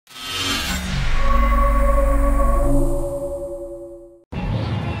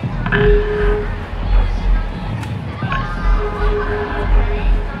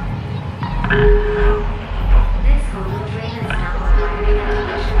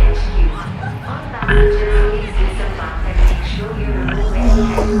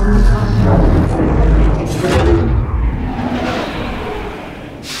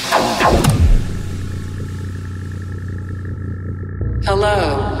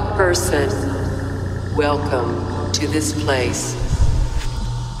Person, welcome to this place.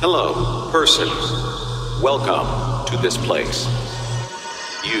 Hello, person. Welcome to this place.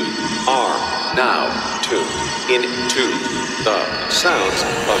 You are now tuned into the sounds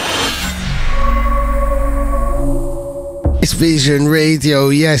of... It's Vision Radio,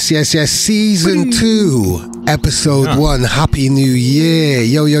 yes, Season 2, Episode 1, Happy New Year.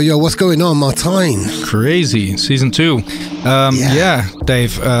 Yo, what's going on, Martijn? Crazy, Season 2. Yeah,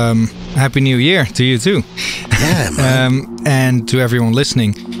 Dave, Happy New Year to you too. Yeah, man. And to everyone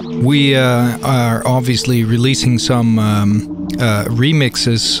listening. We are obviously releasing some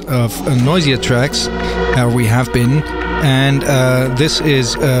remixes of Noisia tracks, we have been. And this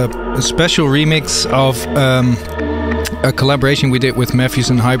is a special remix of... a collaboration we did with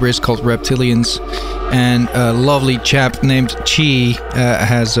Mefjus and Hybris called Reptilians, and a lovely chap named Chee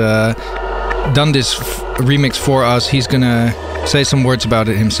has done this remix for us. He's gonna say some words about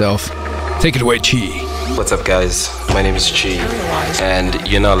it himself. Take it away, Chee. What's up, guys? My name is Chee, and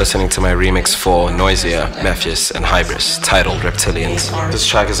you're now listening to my remix for Noisia, Mefjus, and Hybris, titled Reptilians. This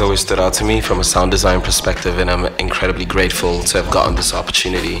track has always stood out to me from a sound design perspective, and I'm incredibly grateful to have gotten this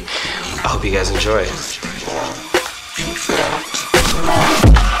opportunity. I hope you guys enjoy.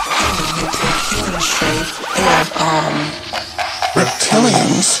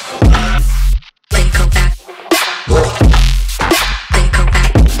 Reptilians. They go back. They go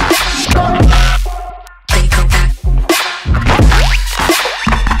back. They go back.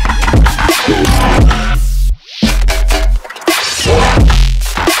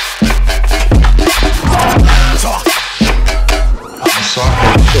 I saw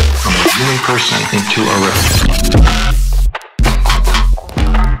her shift from a human person into a reptile.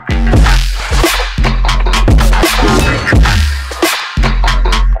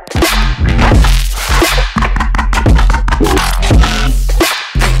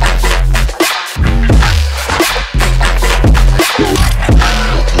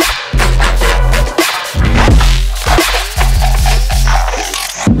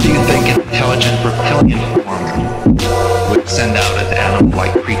 Send out at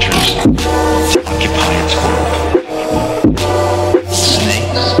animal-like creatures to occupy its world.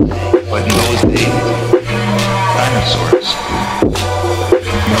 Snakes, but in those days, dinosaurs.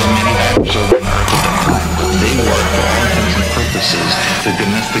 There were many dinosaurs on Earth at the time, but they were, for all intents and purposes, the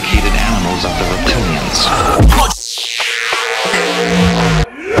domesticated animals of the reptilians.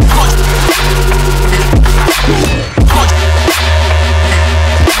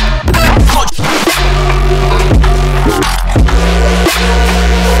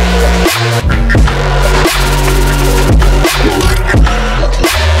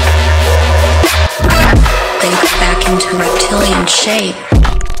 Into reptilian shape.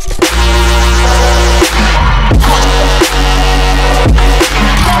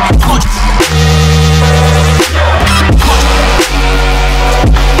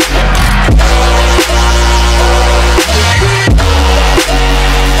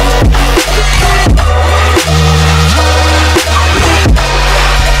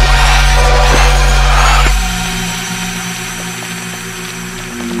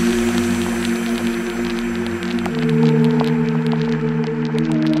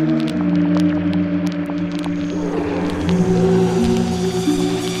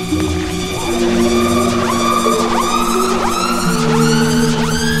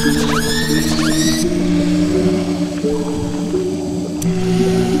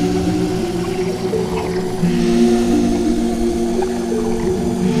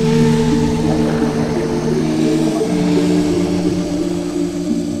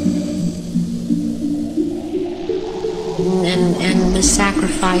 And the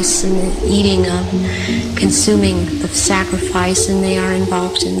sacrifice and the eating of, consuming the sacrifice, and they are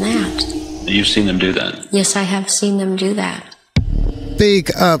involved in that. You've seen them do that? Yes, I have seen them do that.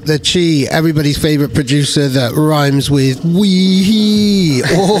 Big up the Chee, everybody's favorite producer that rhymes with wee.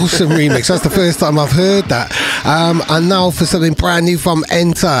 Awesome remix. That's the first time I've heard that. And now for something brand new from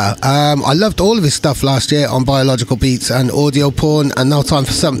Enta. I loved all of his stuff last year on Biological Beats and Audio Porn, and now time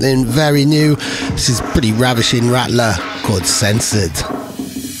for something very new. This is pretty ravishing rattler called Censored.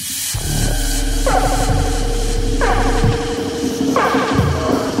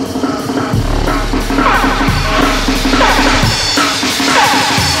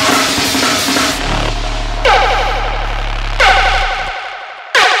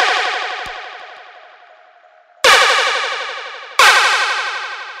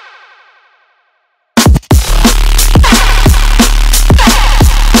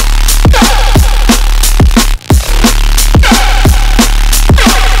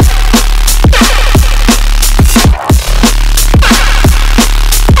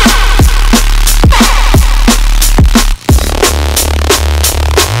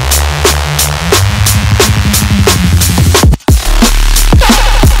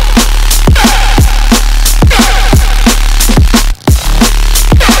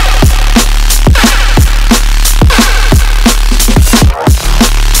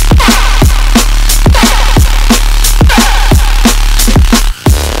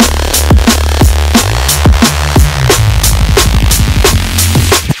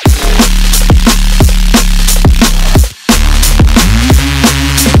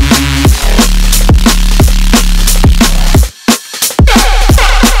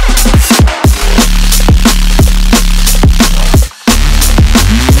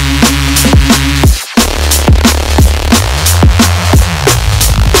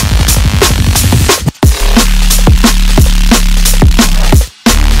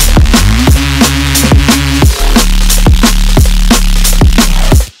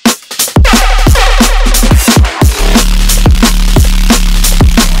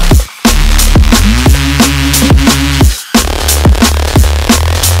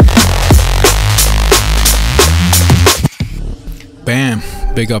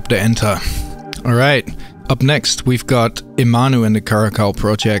 big up the Enta. All right, up next we've got IMANU and the Caracal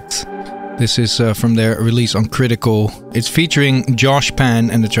project. This is from their release on Critical. It's featuring Josh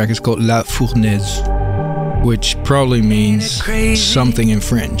Pan and the track is called La Fournaise, which probably means something in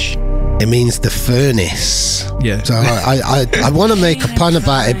French. It means the furnace. Yeah. So I want to make a pun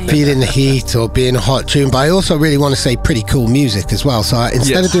about it being in the heat or being a hot tune, but I also really want to say pretty cool music as well. So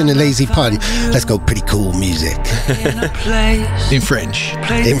instead of doing a lazy pun, let's go pretty cool music. In French.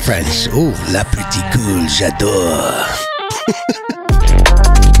 In French. Oh, la pretty cool, j'adore.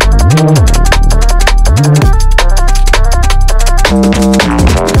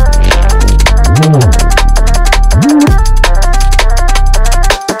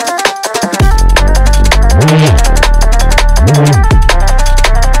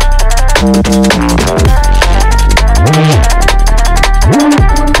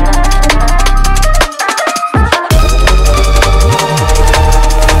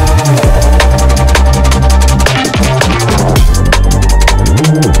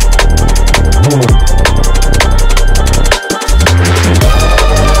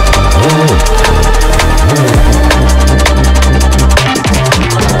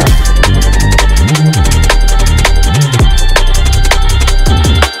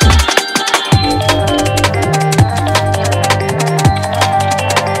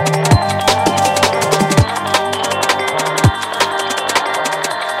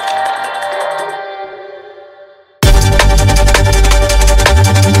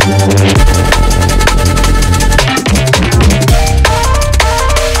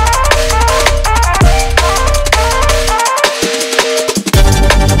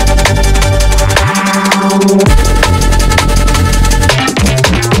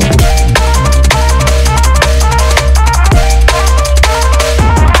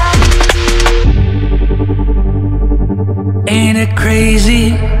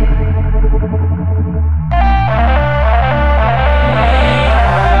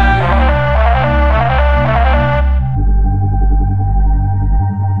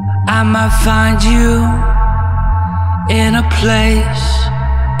 Find you in a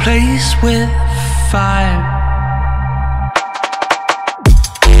place with fire.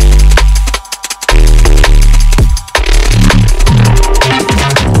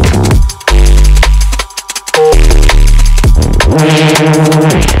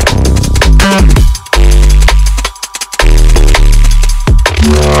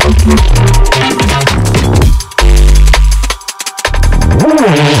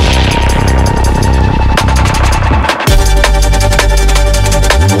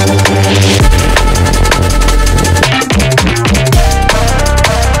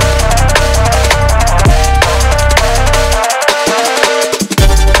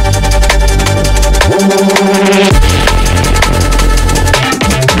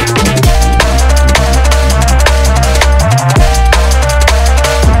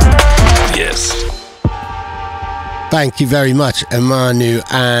 Thank you very much, IMANU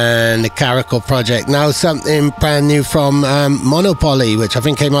and the Caracal project. Now something brand new from Monopoly, which I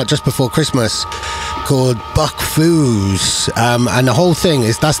think came out just before Christmas, called FOOS. And the whole thing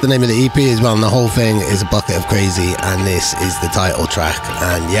is, that's the name of the EP as well, and the whole thing is a bucket of crazy, and this is the title track.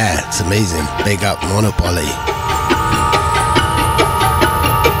 And yeah, it's amazing. Big up Monopoly.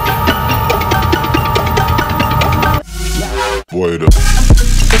 Wait up.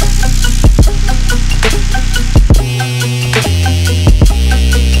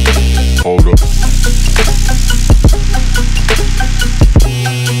 Hold up.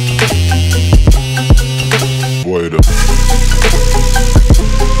 Wait up.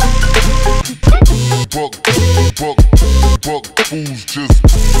 Buck, fools just.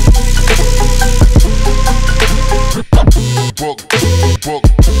 Buck,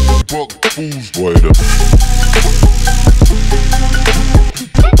 fools. Wait up.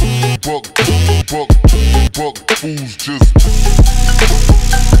 Buck, fools just.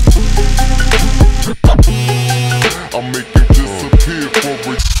 I'm making disappear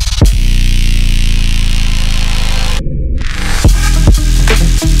for it.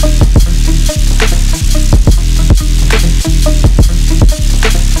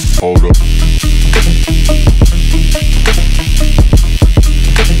 Hold up.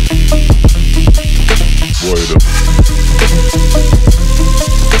 Wait up.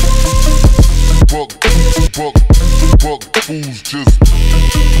 Buck, fools just.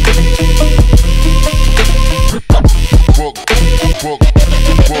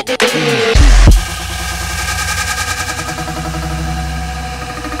 Buck,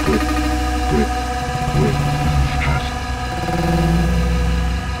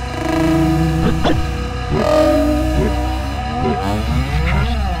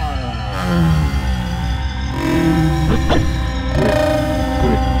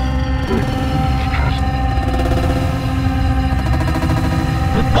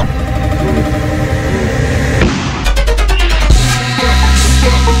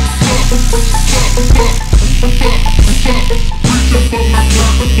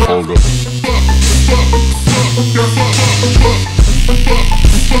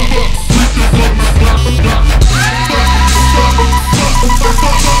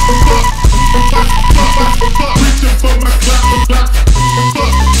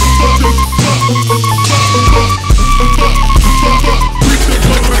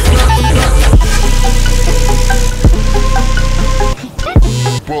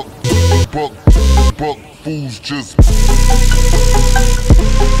 Buck fools just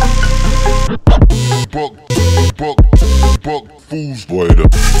Buck fools wait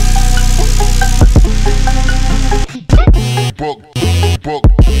up.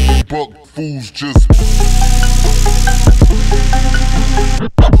 Buck fools just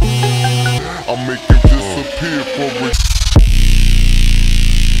I'll make you disappear for it.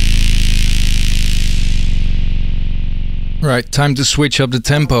 Right, time to switch up the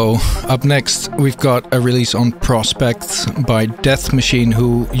tempo. Up next, we've got a release on Prospect by Deathmachine,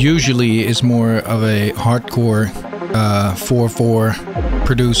 who usually is more of a hardcore 4/4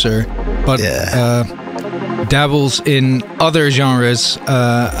 producer, but dabbles in other genres,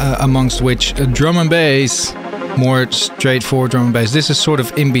 amongst which drum and bass, more straightforward drum and bass. This is sort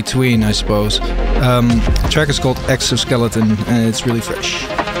of in between, I suppose. The track is called Exoskeleton, and it's really fresh.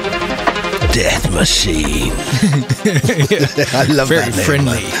 Deathmachine. Yeah. I love Very that name,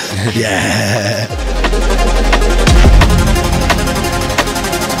 friendly. Man. Yeah.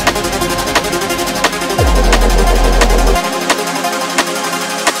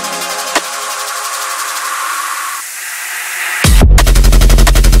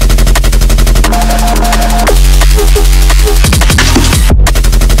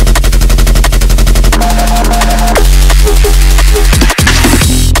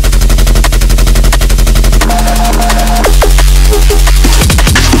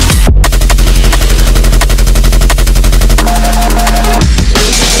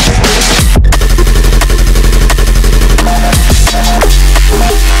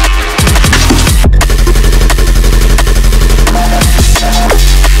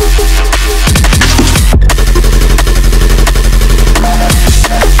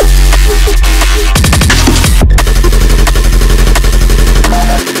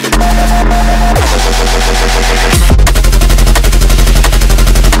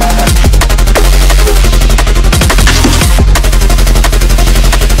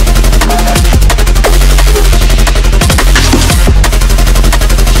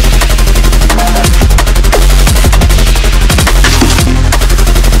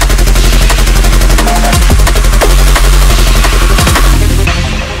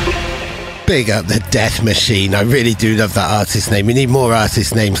 Big up the Deathmachine. I really do love that artist name. We need more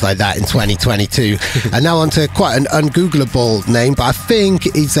artist names like that in 2022. And now on to quite an ungoogleable name, but I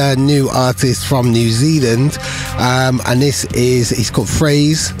think he's a new artist from New Zealand. And he's called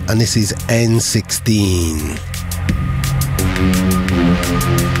Phrase, and this is N16.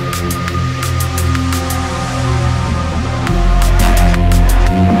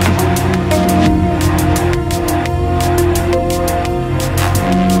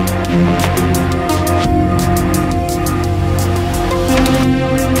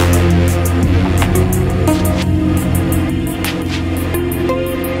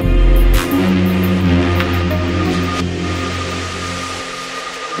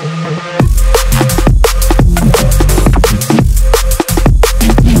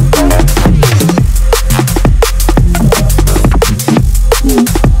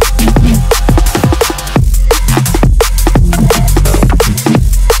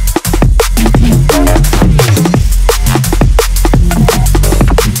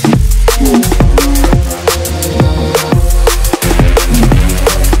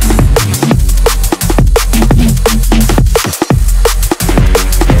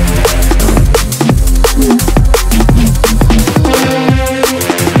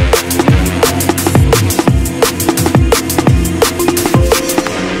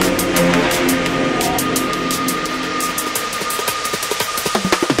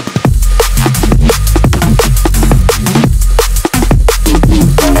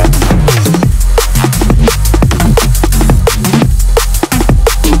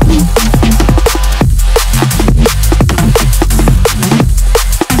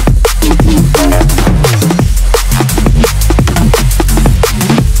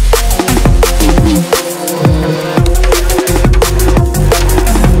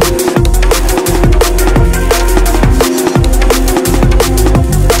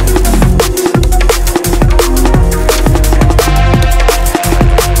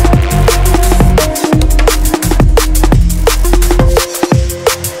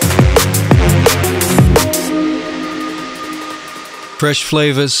 Fresh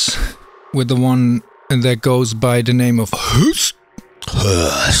flavors with the one that goes by the name of HØST.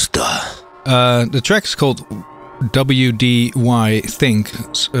 The track is called WDY Think.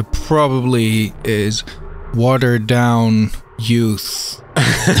 Probably is watered down youth.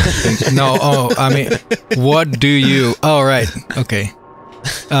 No, I mean, what do you... Oh, right, okay.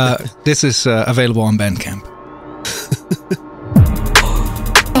 This is available on BANDCAMP.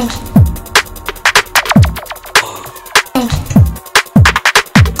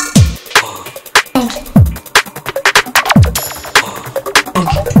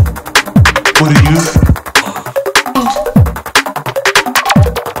 For the youth.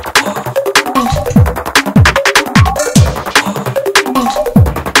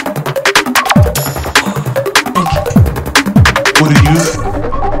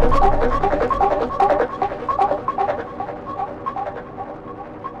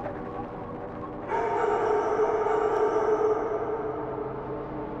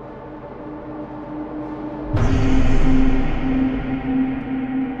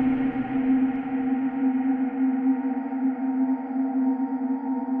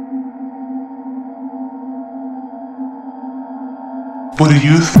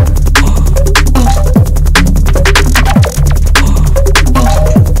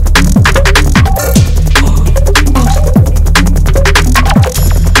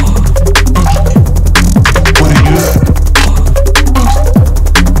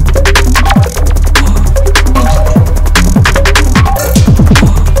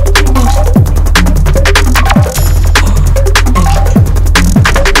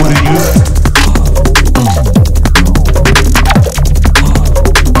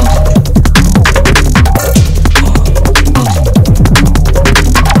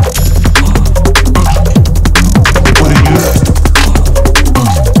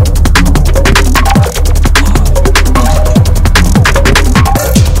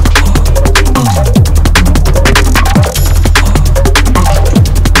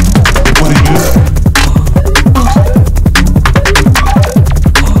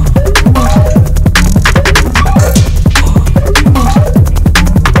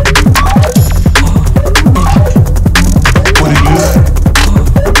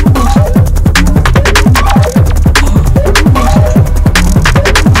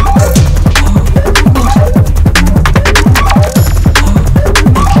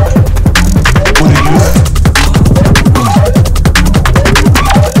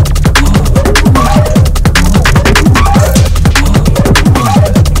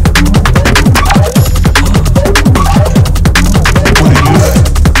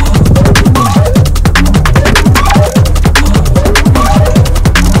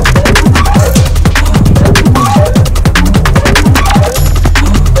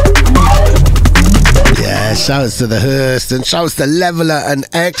 Shouts to the HØST and shouts to Levela and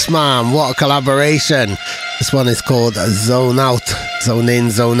Eksman. What a collaboration. This one is called Zone Out. Zone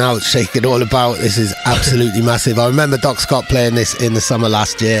in, zone out, shake it all about. This is absolutely massive. I remember Doc Scott playing this in the summer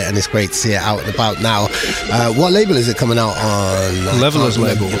last year, and it's great to see it out and about now. What label is it coming out on? Levela's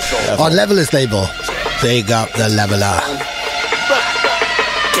label. On Levela's label. Big up the Levela.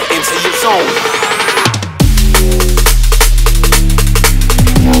 Get into your zone.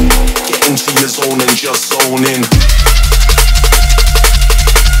 Into your zone and just zone in.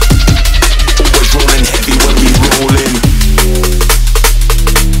 Always rolling heavy when we rollin'.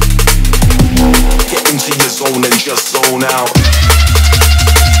 Get into your zone and just zone out.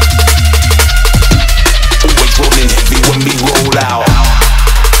 Always rolling heavy when we roll out.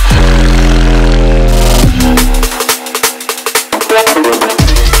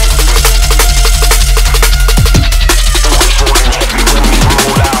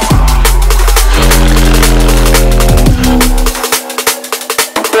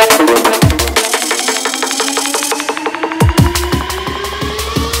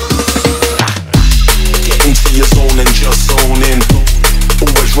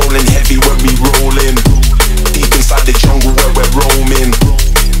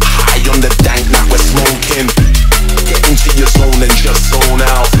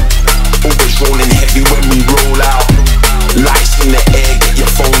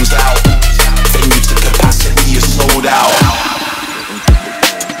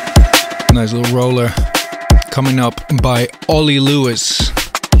 Nice little roller coming up by Ollie Lewis.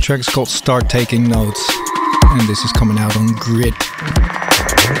 The track is called Start Taking Notes, and this is coming out on Grid.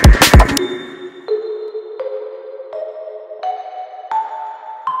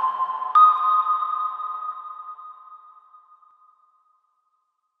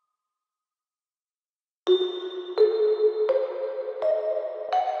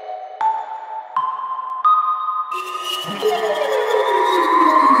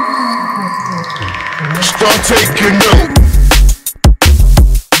 Start taking note.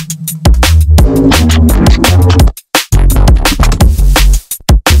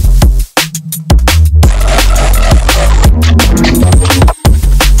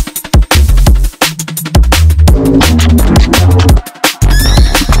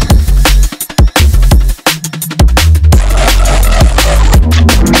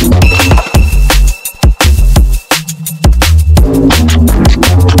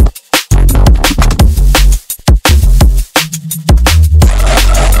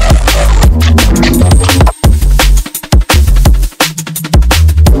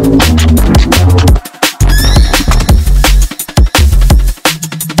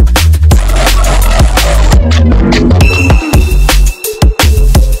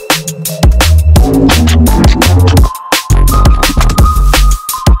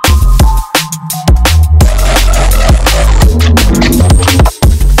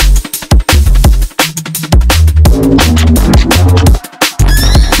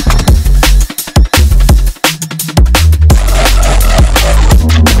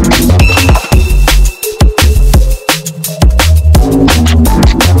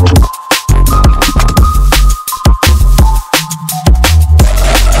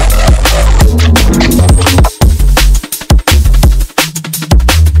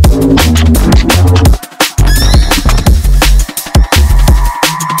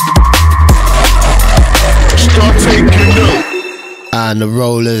 and the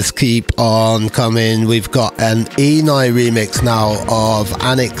rollers keep on coming. We've got an Enei remix now of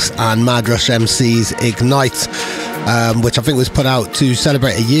Annix and Madrush MC's Ignite, which I think was put out to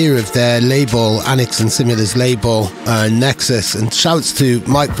celebrate a year of their label, Annix and Simula's label, NEKSUS. And shouts to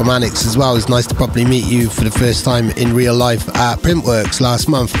Mike from Annix as well. It's nice to properly meet you for the first time in real life at Printworks last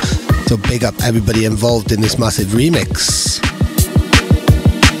month. So big up everybody involved in this massive remix.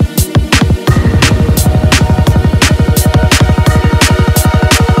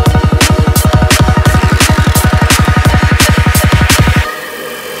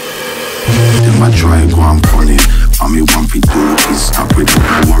 I try go and funny. All me want to do is stop with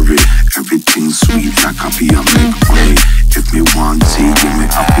no worry. Everything sweet like happy and make money. If me want it, give me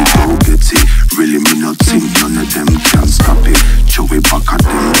happy, go get it. Really me not think none of them can stop it. Show it back at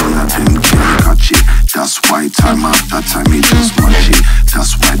them, none of them can catch it. That's why time after time me just match it.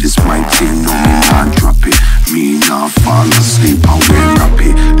 That's why this my thing, no me not drop it. Me not fall asleep and wake up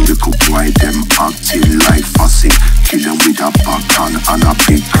it. Look up why them acting like fussy. Kill them with a backhand and a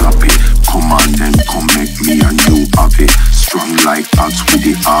big clap it. Come on then, come make me and you have it. Strong like axe with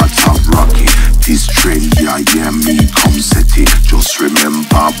the art of Rocky. This train, yeah, me come set it. Just remember,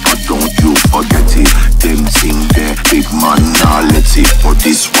 but don't you forget it. Them thing there, big man, nah let it. But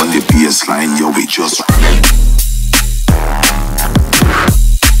this one, the bassline, yo, we just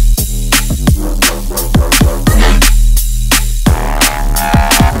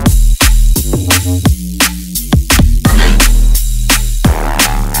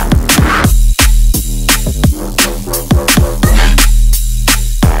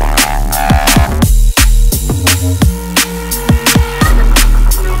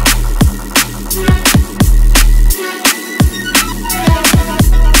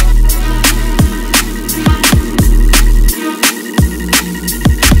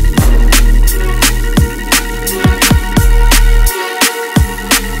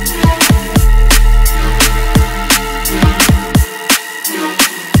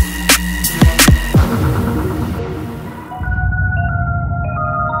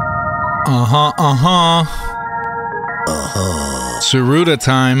Tsuruda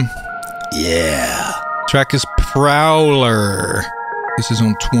time. Yeah. Track is Prowler. This is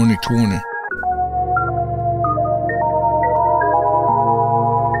on 2020.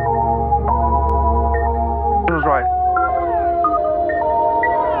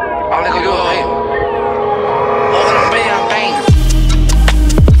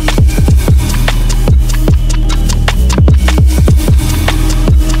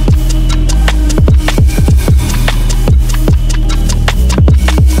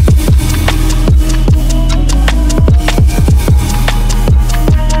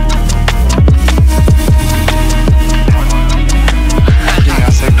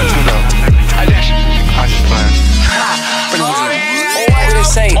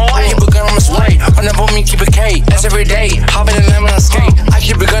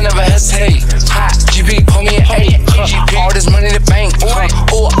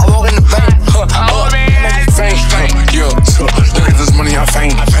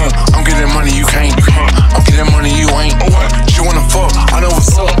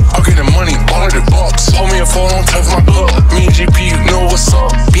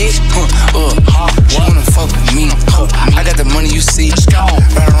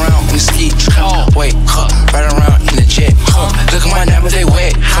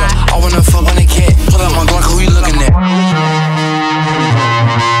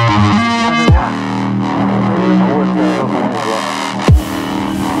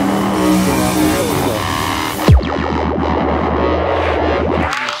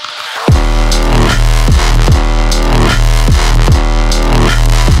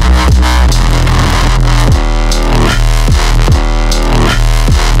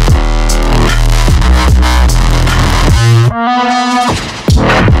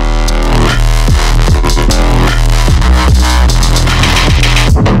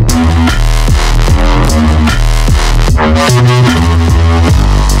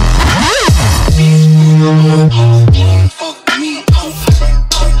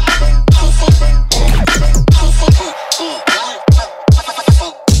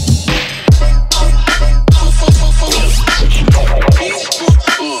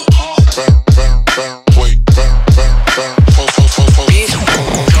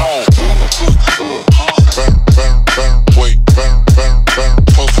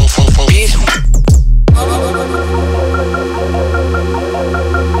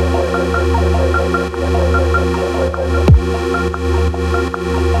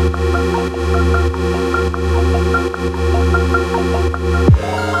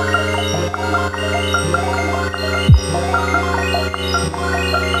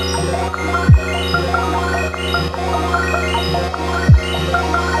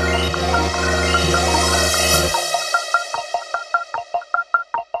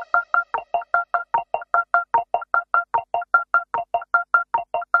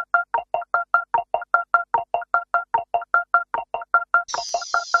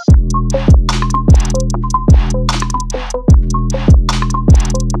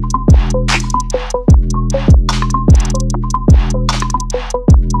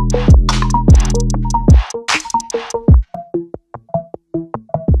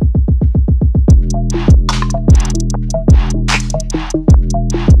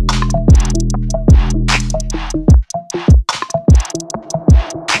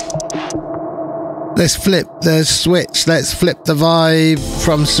 Let's flip the switch. Let's flip the vibe.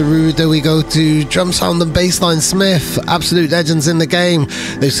 From Tsuruda, we go to Drumsound and Bassline Smith, absolute legends in the game.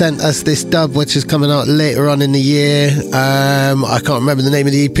 They've sent us this dub, which is coming out later on in the year. I can't remember the name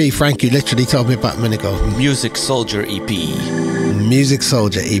of the EP. Frank, you literally told me about a minute ago. Music Soldier EP. Music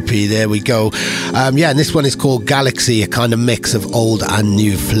Soldier EP, there we go. Yeah, and this one is called Galaxy, a kind of mix of old and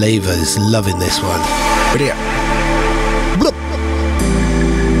new flavors. Loving this one. But yeah.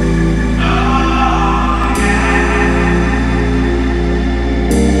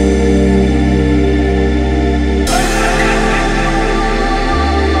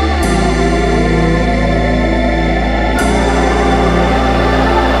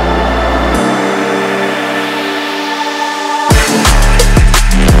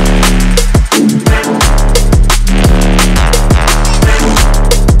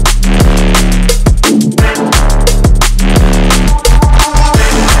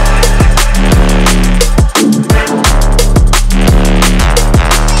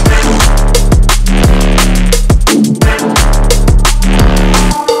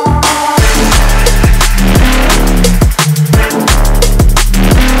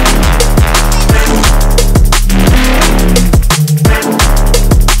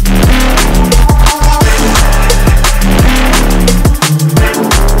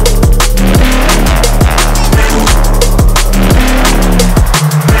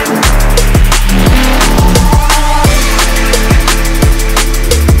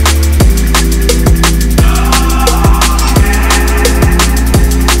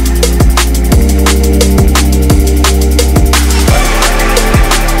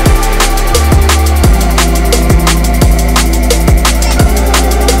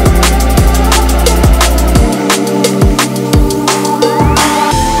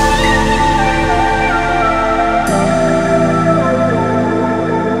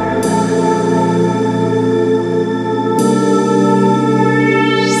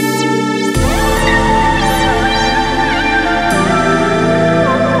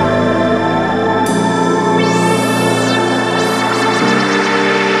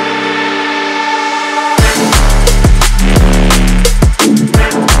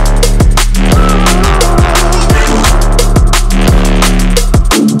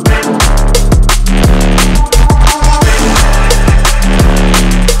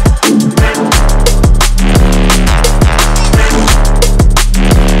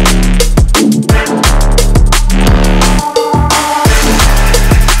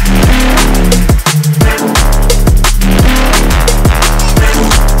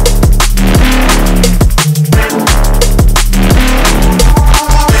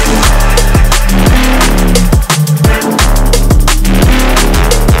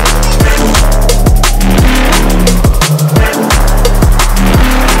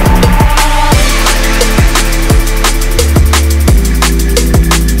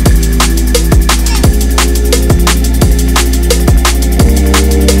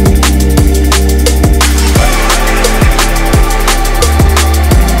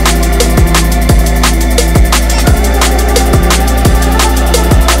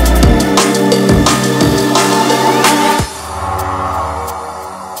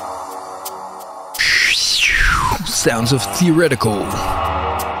 Sounds of theoretical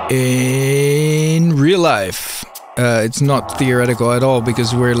in real life. It's not theoretical at all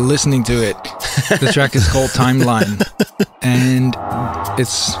because we're listening to it. The track is called Timeline, and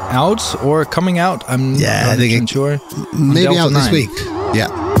it's out or coming out. I'm not sure. Maybe out this week. Yeah,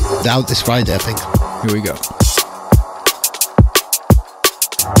 out this Friday, I think. Here we go.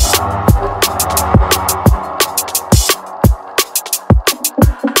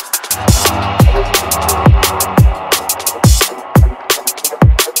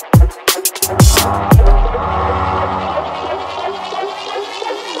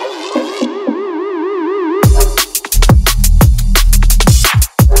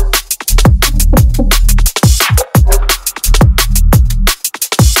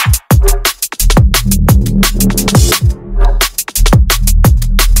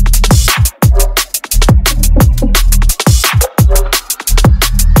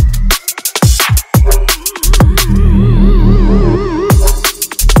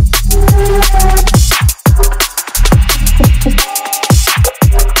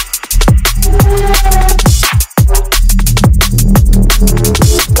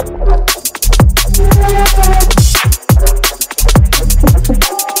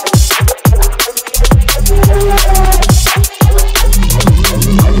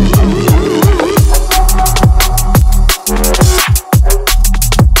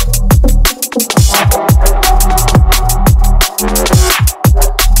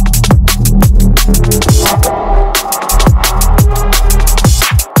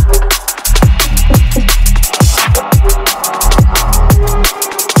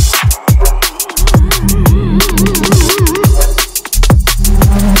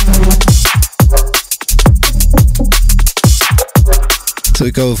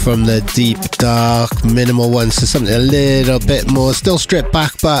 we go from the deep, dark, minimal ones to something a little bit more, still stripped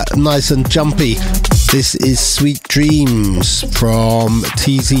back, but nice and jumpy. This is Sweet Dreams from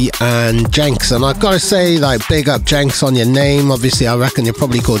Teezy and Jenks. And I've got to say, like, big up Jenks on your name. Obviously, I reckon you're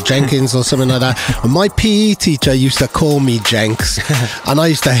probably called Jenkins or something like that. And my PE teacher used to call me Jenks, and I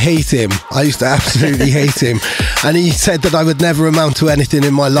used to hate him. I used to absolutely hate him. And he said that I would never amount to anything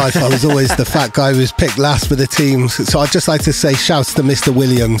in my life. I was always the fat guy who was picked last for the team. So I'd just like to say shouts to Mr.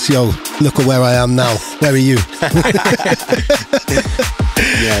 Williams. Yo, look at where I am now. Where are you?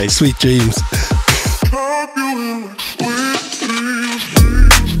 Yeah, Sweet Dreams.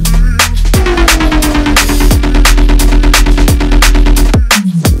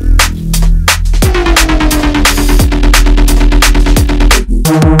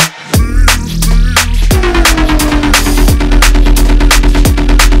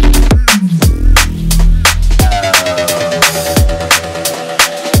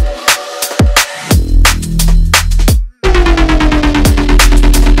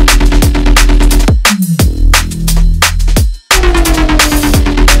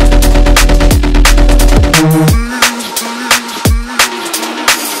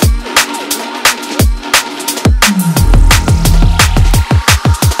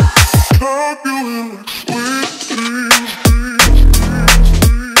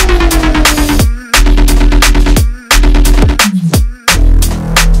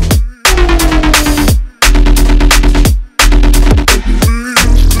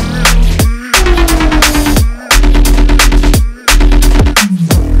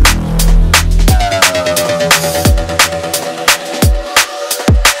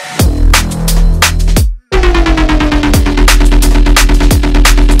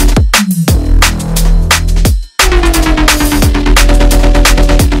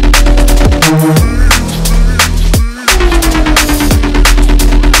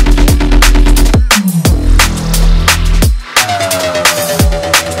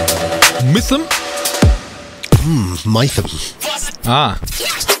 MYTHM. Ah.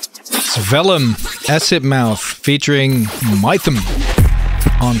 It's Vellum, Acid Mouth, featuring MYTHM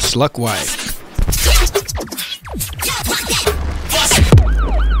on Slugwife.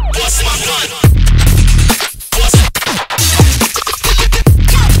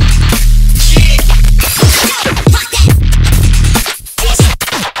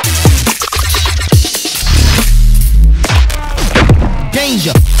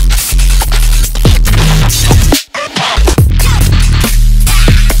 Danger.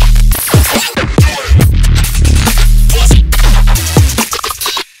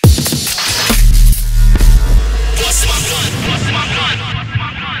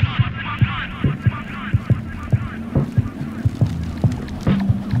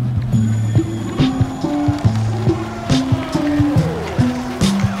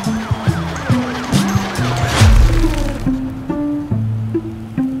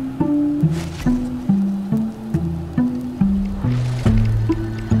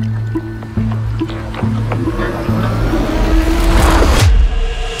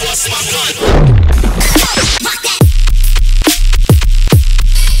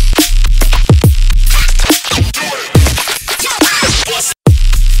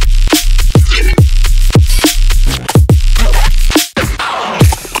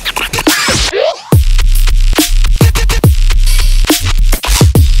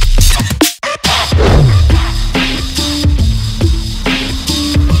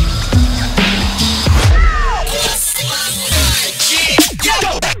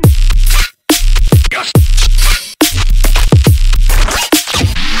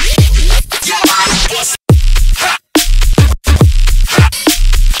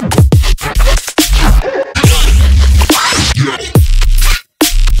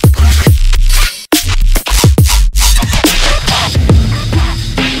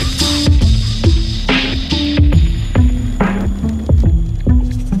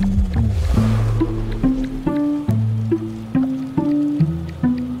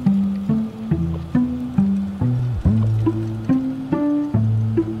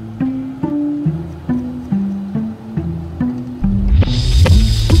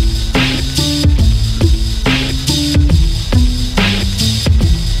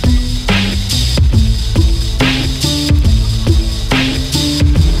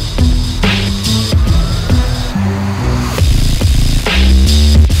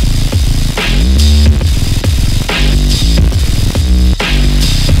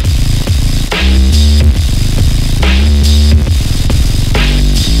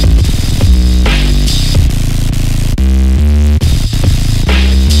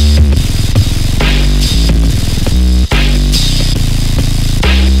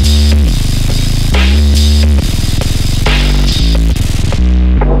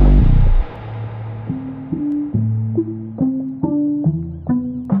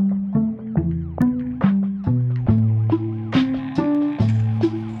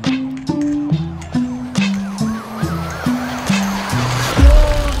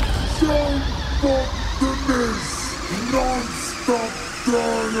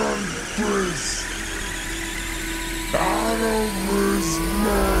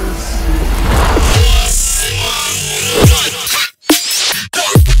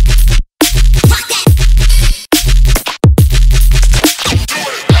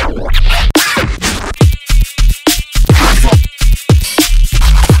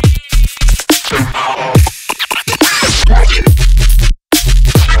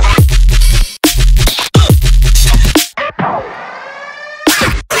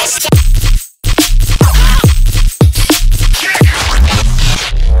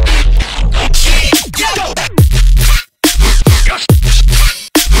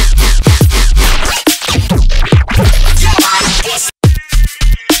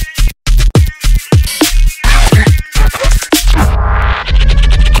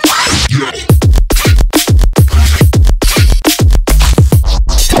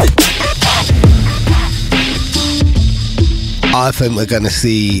 think we're going to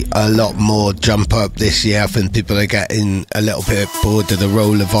see a lot more jump up this year. I think people are getting a little bit bored of the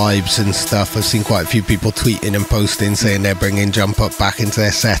roller vibes and stuff. I've seen quite a few people tweeting and posting saying they're bringing jump up back into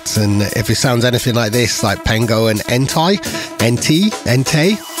their sets. And if it sounds anything like this, like Pengo and Enei,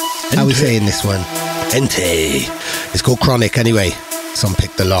 how are we saying this one? Enei. It's called Chronic anyway. Some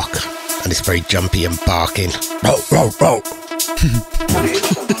pick the lock, and it's very jumpy and barking. Row, row, row.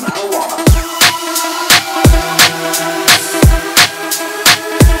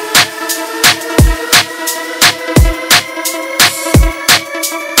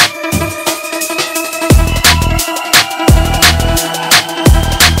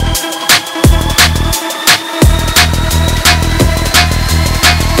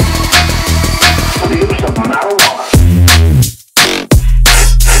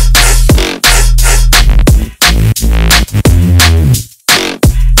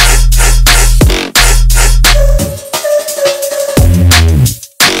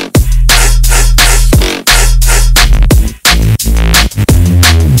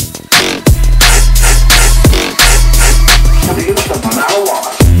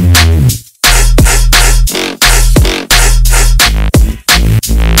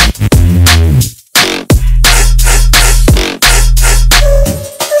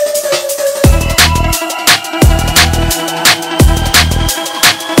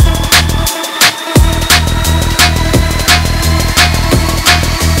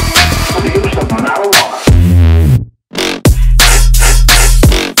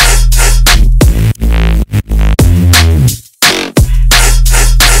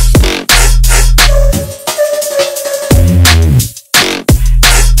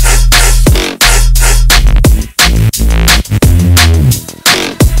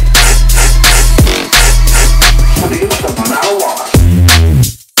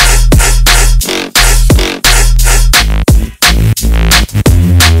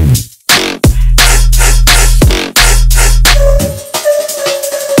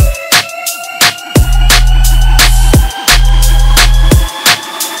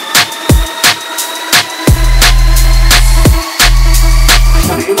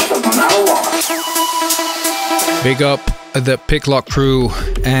 Big up the Picklock crew,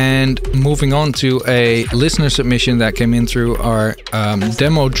 and moving on to a listener submission that came in through our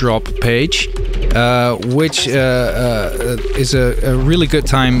demo drop page, which is a really good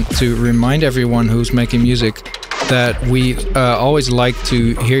time to remind everyone who's making music that we always like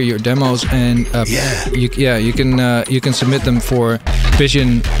to hear your demos, and you can submit them for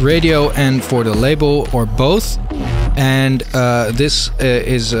Vision Radio and for the label, or both. And this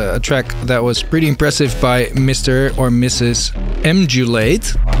is a track that was pretty impressive by Mr. or Mrs.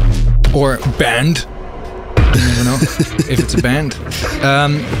 Emulate, or band. You never know if it's a band.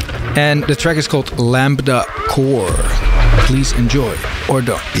 And the track is called Lambda Core. Please enjoy, or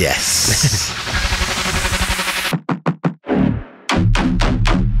don't. Yes.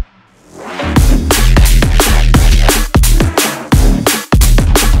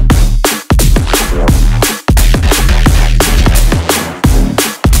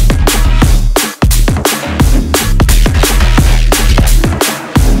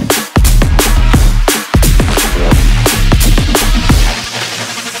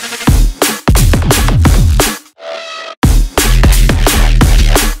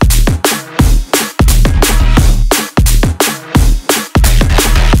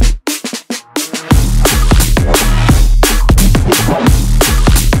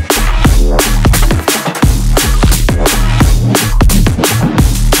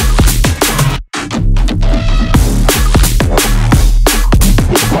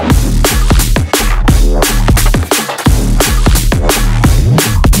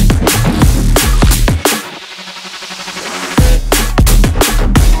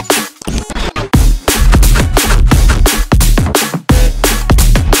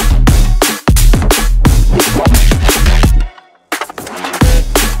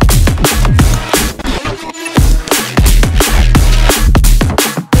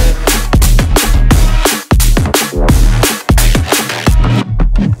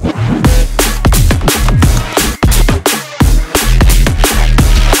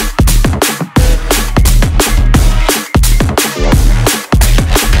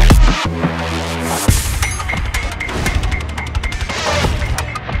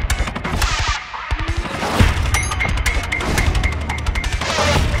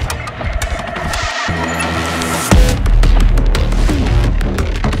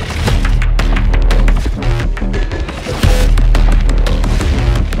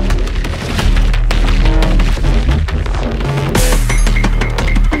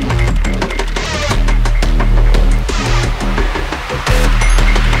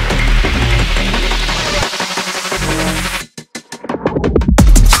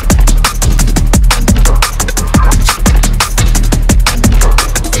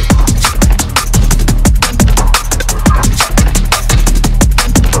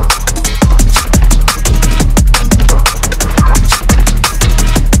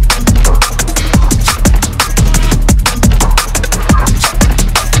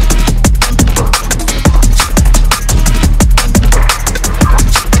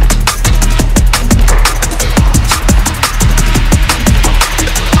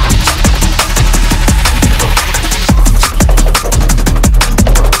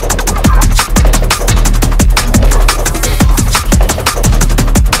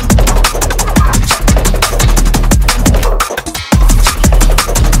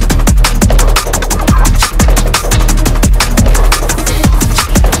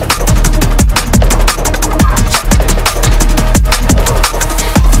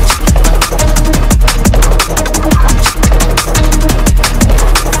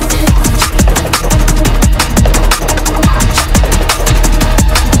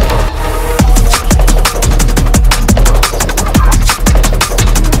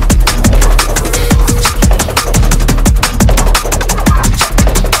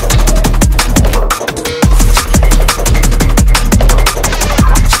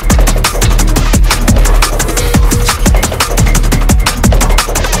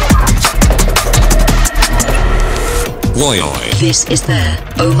 Oi oi. This is there.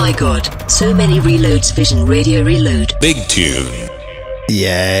 Oh my god. So many reloads. Vision Radio Reload. Big tune.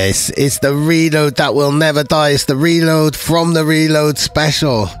 Yes, it's the reload that will never die. It's the reload from the Reload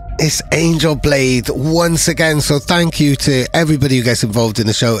special. It's Angel Blade once again. So thank you to everybody who gets involved in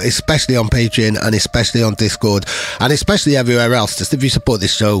the show, especially on Patreon and especially on Discord and especially everywhere else. Just if you support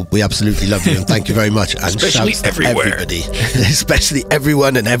this show, we absolutely love you and thank you very much. And especially everywhere. Everybody, especially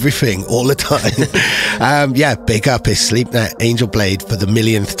everyone and everything all the time. Yeah, big up. It's Sleepnet Angel Blade for the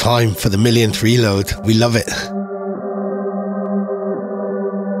millionth time, for the millionth reload. We love it.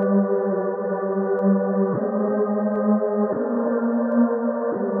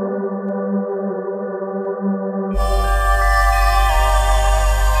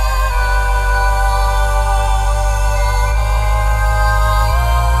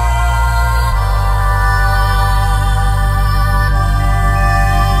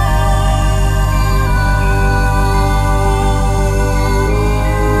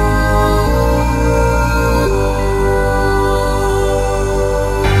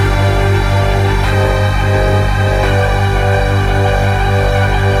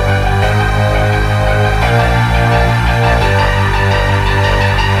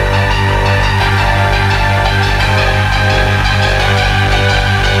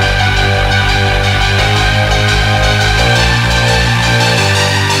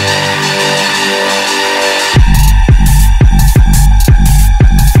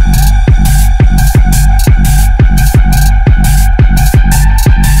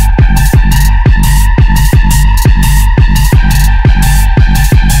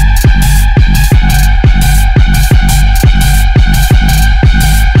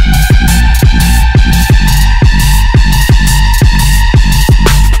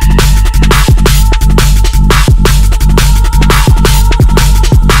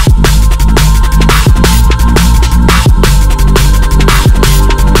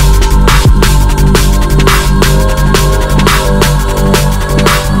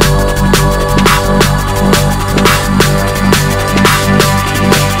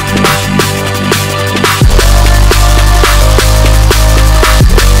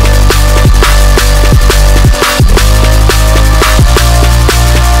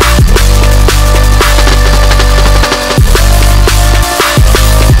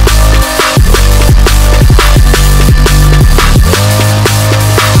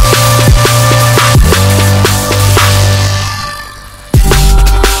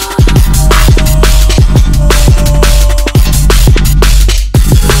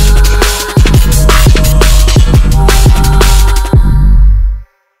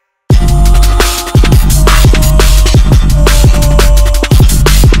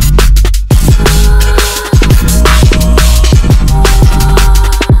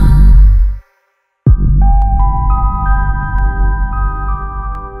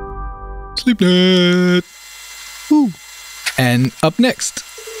 Sleepnet. Woo. And up next,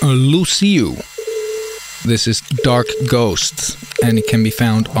 Lucio. This is Dark Ghost, and it can be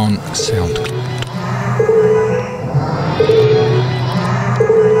found on SoundCloud.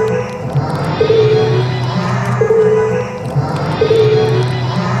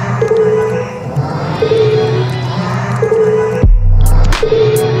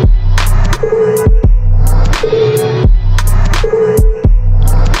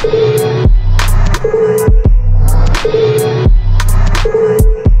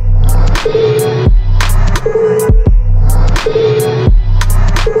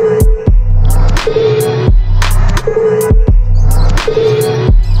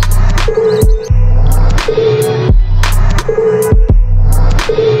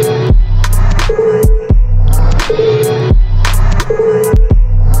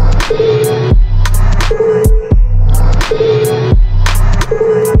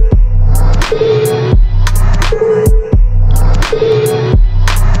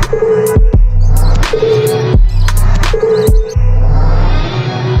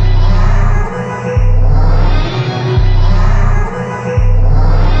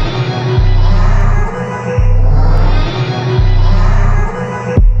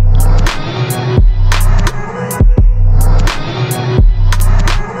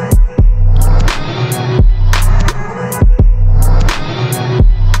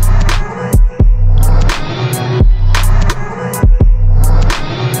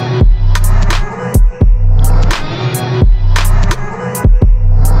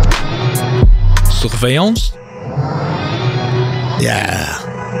 Surveillance?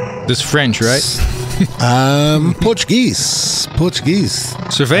 Yeah. This is French, right? Portuguese.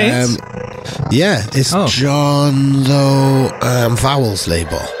 Surveillance? Yeah, it's John Lowe Vowels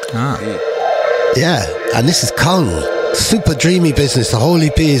label. Ah. Yeah, and this is Kung. super dreamy business. The whole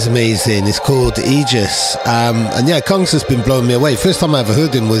EP is amazing. It's called Aegis. And yeah, Kong's has been blowing me away. First time I ever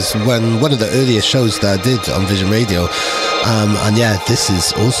heard him was when one of the earliest shows that I did on Vision Radio. And yeah, this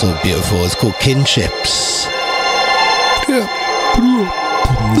is also beautiful. It's called Kinships.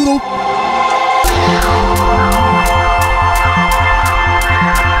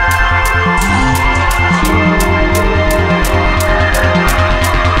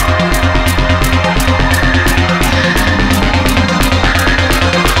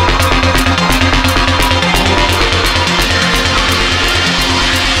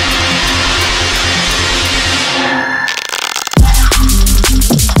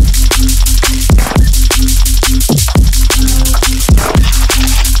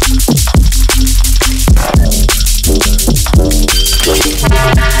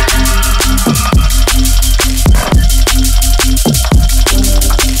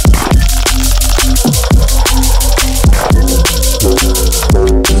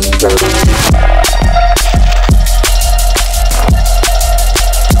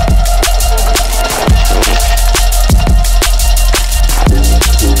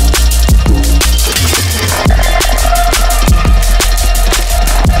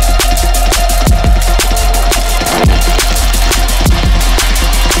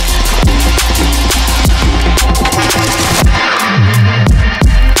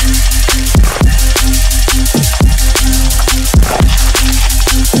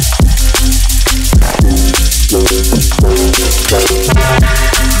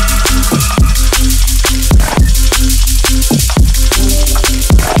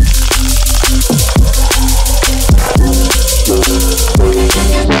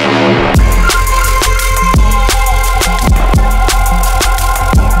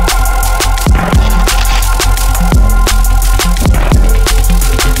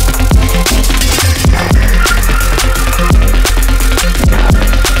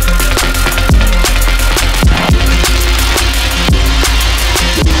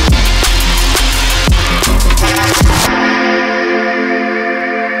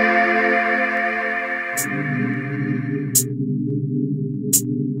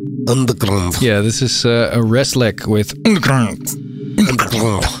 Underground. Yeah, this is a Restlek with Underground.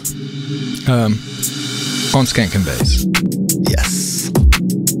 On Skank and Bass. Yes.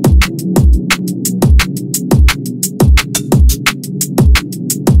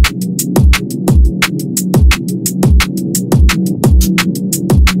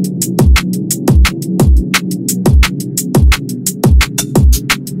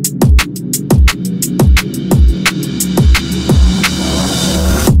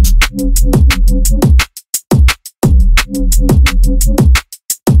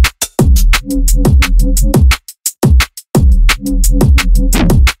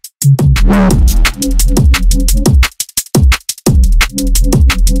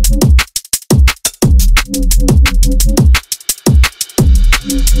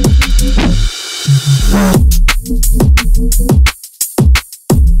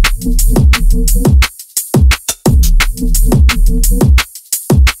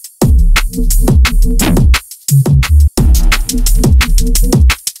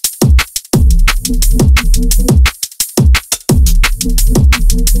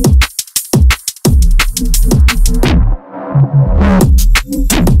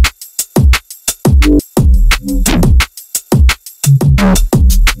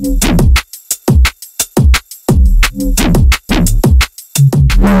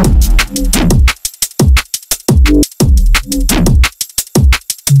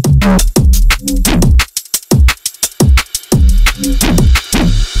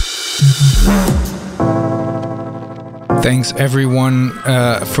 Thanks everyone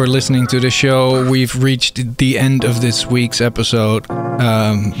for listening to the show. We've reached the end of this week's episode,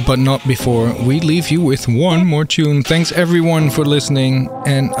 but not before we leave you with one more tune. Thanks everyone for listening,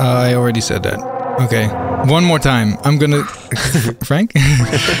 and I already said that. Okay, one more time. I'm gonna Frank.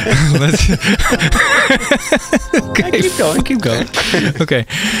 Let's okay. Keep going.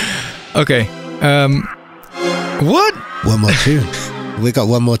 Okay. What? One more tune. We got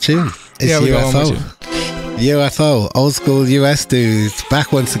one more tune. It's yeah, we got one more tune. UFO, old school US dudes,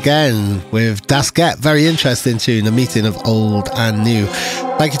 back once again with Das Get. Very interesting tune, a meeting of old and new.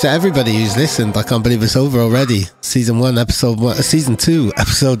 Thank you to everybody who's listened. I can't believe it's over already. Season 2,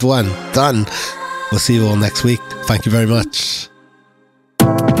 episode 1, done. We'll see you all next week. Thank you very much.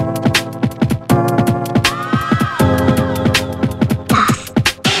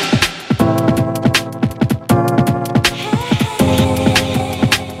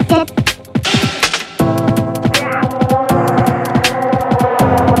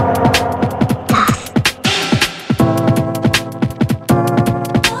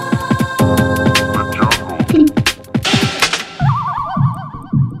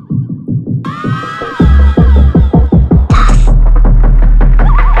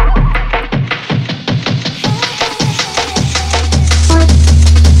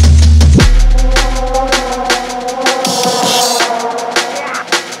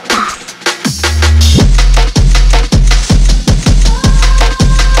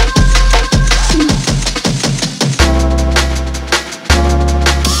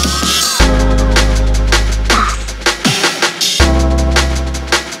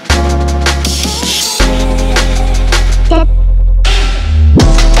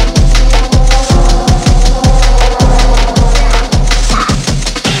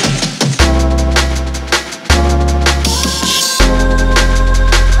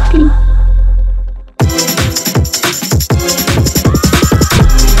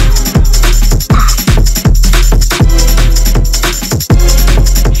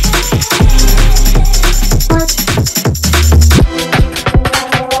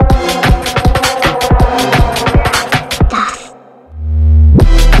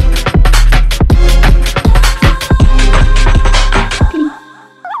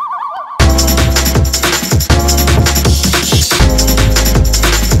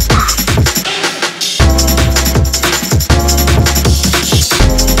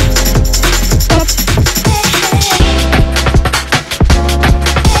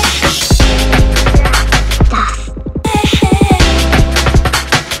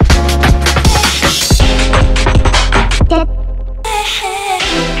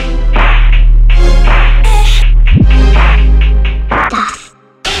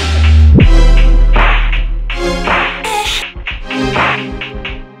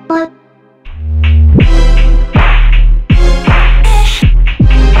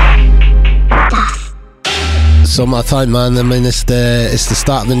 on my time, man. I mean, it's the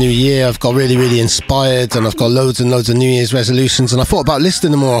start of the new year. I've got really inspired, and I've got loads and loads of New Year's resolutions, and I thought about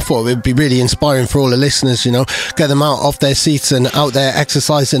listing them all. I thought it would be really inspiring for all the listeners, you know, get them out off their seats and out there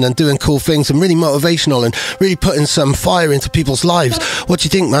exercising and doing cool things, and really motivational and really putting some fire into people's lives. What do you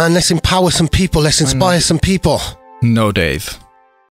think, man? Let's empower some people. Let's inspire some people. No, Dave.